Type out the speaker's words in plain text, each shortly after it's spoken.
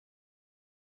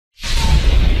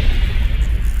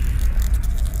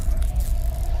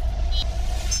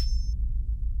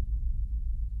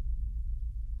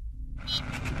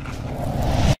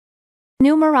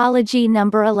Numerology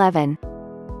number 11.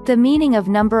 The meaning of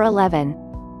number 11.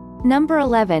 Number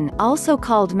 11, also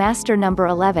called master number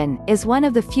 11, is one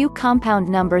of the few compound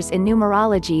numbers in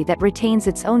numerology that retains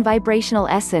its own vibrational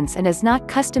essence and is not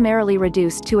customarily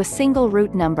reduced to a single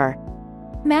root number.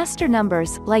 Master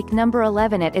numbers, like number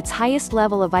 11 at its highest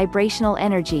level of vibrational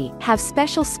energy, have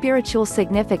special spiritual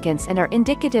significance and are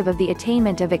indicative of the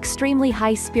attainment of extremely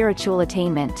high spiritual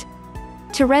attainment.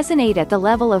 To resonate at the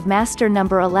level of master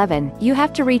number 11, you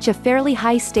have to reach a fairly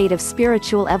high state of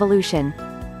spiritual evolution.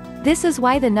 This is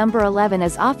why the number 11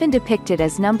 is often depicted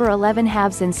as number 11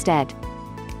 halves instead.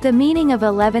 The meaning of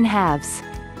 11 halves.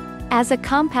 As a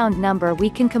compound number, we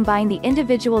can combine the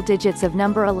individual digits of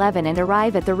number 11 and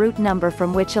arrive at the root number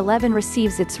from which 11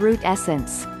 receives its root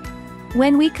essence.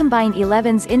 When we combine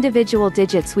 11's individual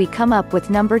digits, we come up with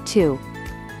number 2.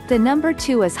 The number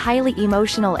 2 is highly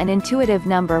emotional and intuitive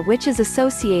number, which is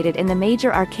associated in the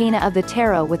major arcana of the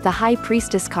tarot with the High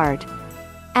Priestess card.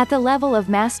 At the level of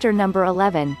master number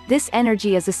 11, this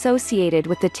energy is associated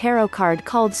with the tarot card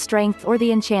called Strength or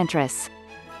the Enchantress.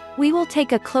 We will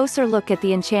take a closer look at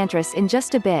the Enchantress in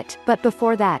just a bit, but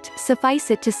before that,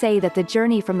 suffice it to say that the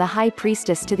journey from the High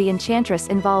Priestess to the Enchantress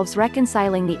involves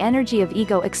reconciling the energy of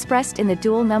ego expressed in the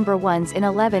dual number 1s in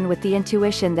 11 with the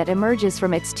intuition that emerges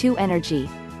from its 2 energy.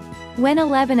 When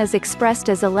 11 is expressed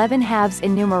as 11 halves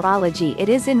in numerology, it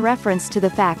is in reference to the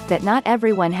fact that not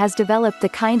everyone has developed the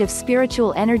kind of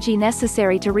spiritual energy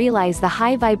necessary to realize the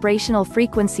high vibrational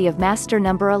frequency of master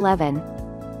number 11.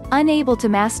 Unable to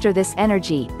master this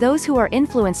energy, those who are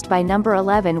influenced by number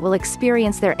 11 will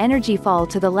experience their energy fall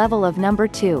to the level of number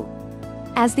 2.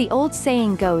 As the old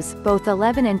saying goes, both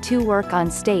 11 and 2 work on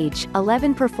stage,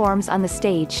 11 performs on the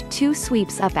stage, 2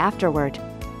 sweeps up afterward.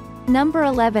 Number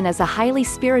 11 is a highly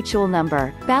spiritual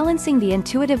number, balancing the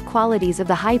intuitive qualities of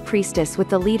the High Priestess with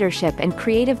the leadership and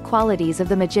creative qualities of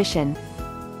the Magician.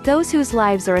 Those whose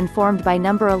lives are informed by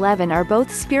number 11 are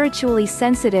both spiritually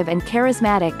sensitive and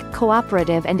charismatic,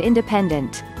 cooperative and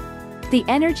independent. The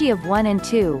energy of 1 and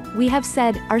 2, we have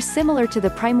said, are similar to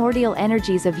the primordial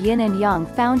energies of yin and yang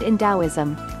found in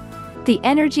Taoism. The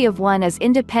energy of 1 is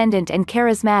independent and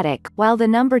charismatic, while the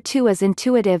number 2 is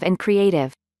intuitive and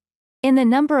creative. In the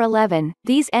number 11,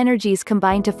 these energies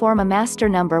combine to form a master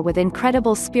number with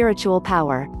incredible spiritual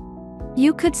power.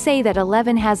 You could say that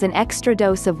 11 has an extra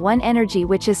dose of 1 energy,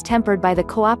 which is tempered by the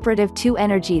cooperative 2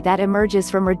 energy that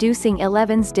emerges from reducing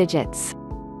 11's digits.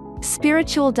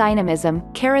 Spiritual dynamism,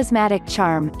 charismatic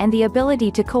charm, and the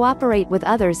ability to cooperate with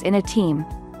others in a team.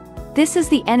 This is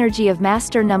the energy of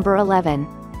master number 11.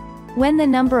 When the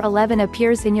number 11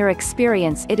 appears in your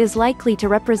experience, it is likely to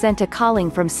represent a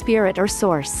calling from spirit or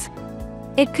source.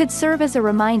 It could serve as a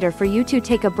reminder for you to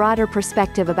take a broader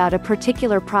perspective about a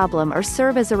particular problem or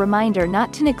serve as a reminder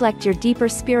not to neglect your deeper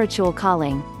spiritual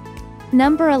calling.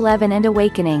 Number 11 and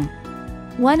awakening.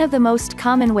 One of the most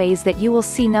common ways that you will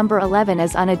see number 11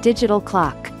 is on a digital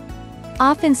clock.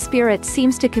 Often spirit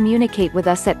seems to communicate with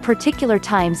us at particular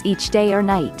times each day or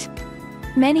night.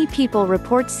 Many people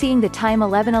report seeing the time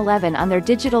 11:11 on their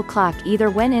digital clock either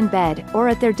when in bed or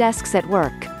at their desks at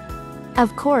work.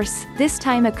 Of course, this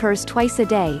time occurs twice a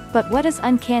day, but what is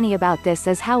uncanny about this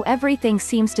is how everything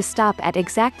seems to stop at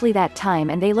exactly that time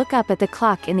and they look up at the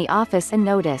clock in the office and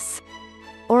notice.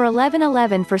 Or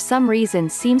 11:11 for some reason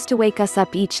seems to wake us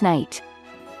up each night.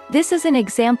 This is an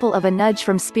example of a nudge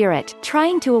from spirit,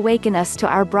 trying to awaken us to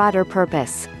our broader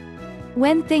purpose.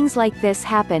 When things like this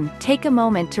happen, take a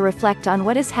moment to reflect on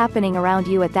what is happening around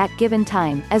you at that given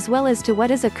time, as well as to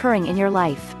what is occurring in your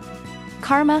life.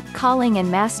 Karma, calling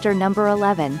and master number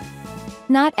 11.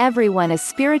 Not everyone is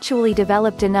spiritually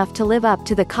developed enough to live up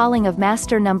to the calling of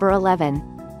master number 11.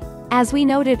 As we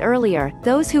noted earlier,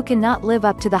 those who cannot live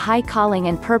up to the high calling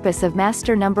and purpose of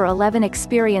master number 11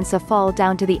 experience a fall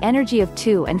down to the energy of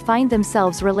 2 and find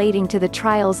themselves relating to the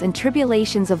trials and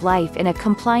tribulations of life in a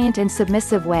compliant and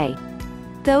submissive way.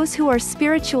 Those who are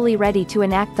spiritually ready to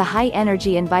enact the high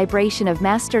energy and vibration of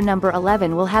master number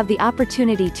 11 will have the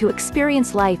opportunity to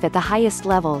experience life at the highest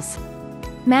levels.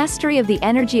 Mastery of the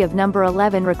energy of number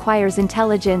 11 requires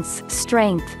intelligence,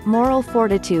 strength, moral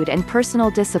fortitude and personal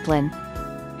discipline.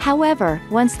 However,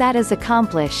 once that is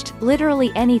accomplished,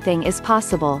 literally anything is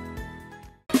possible.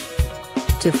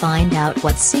 To find out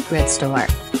what secret store,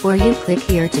 or you click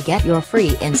here to get your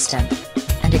free instant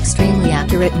and extremely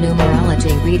accurate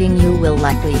numerology reading. You will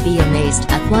likely be amazed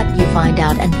at what you find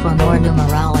out, and for more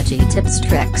numerology tips,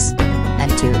 tricks,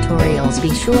 and tutorials,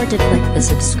 be sure to click the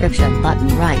subscription button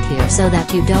right here so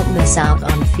that you don't miss out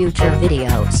on future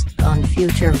videos.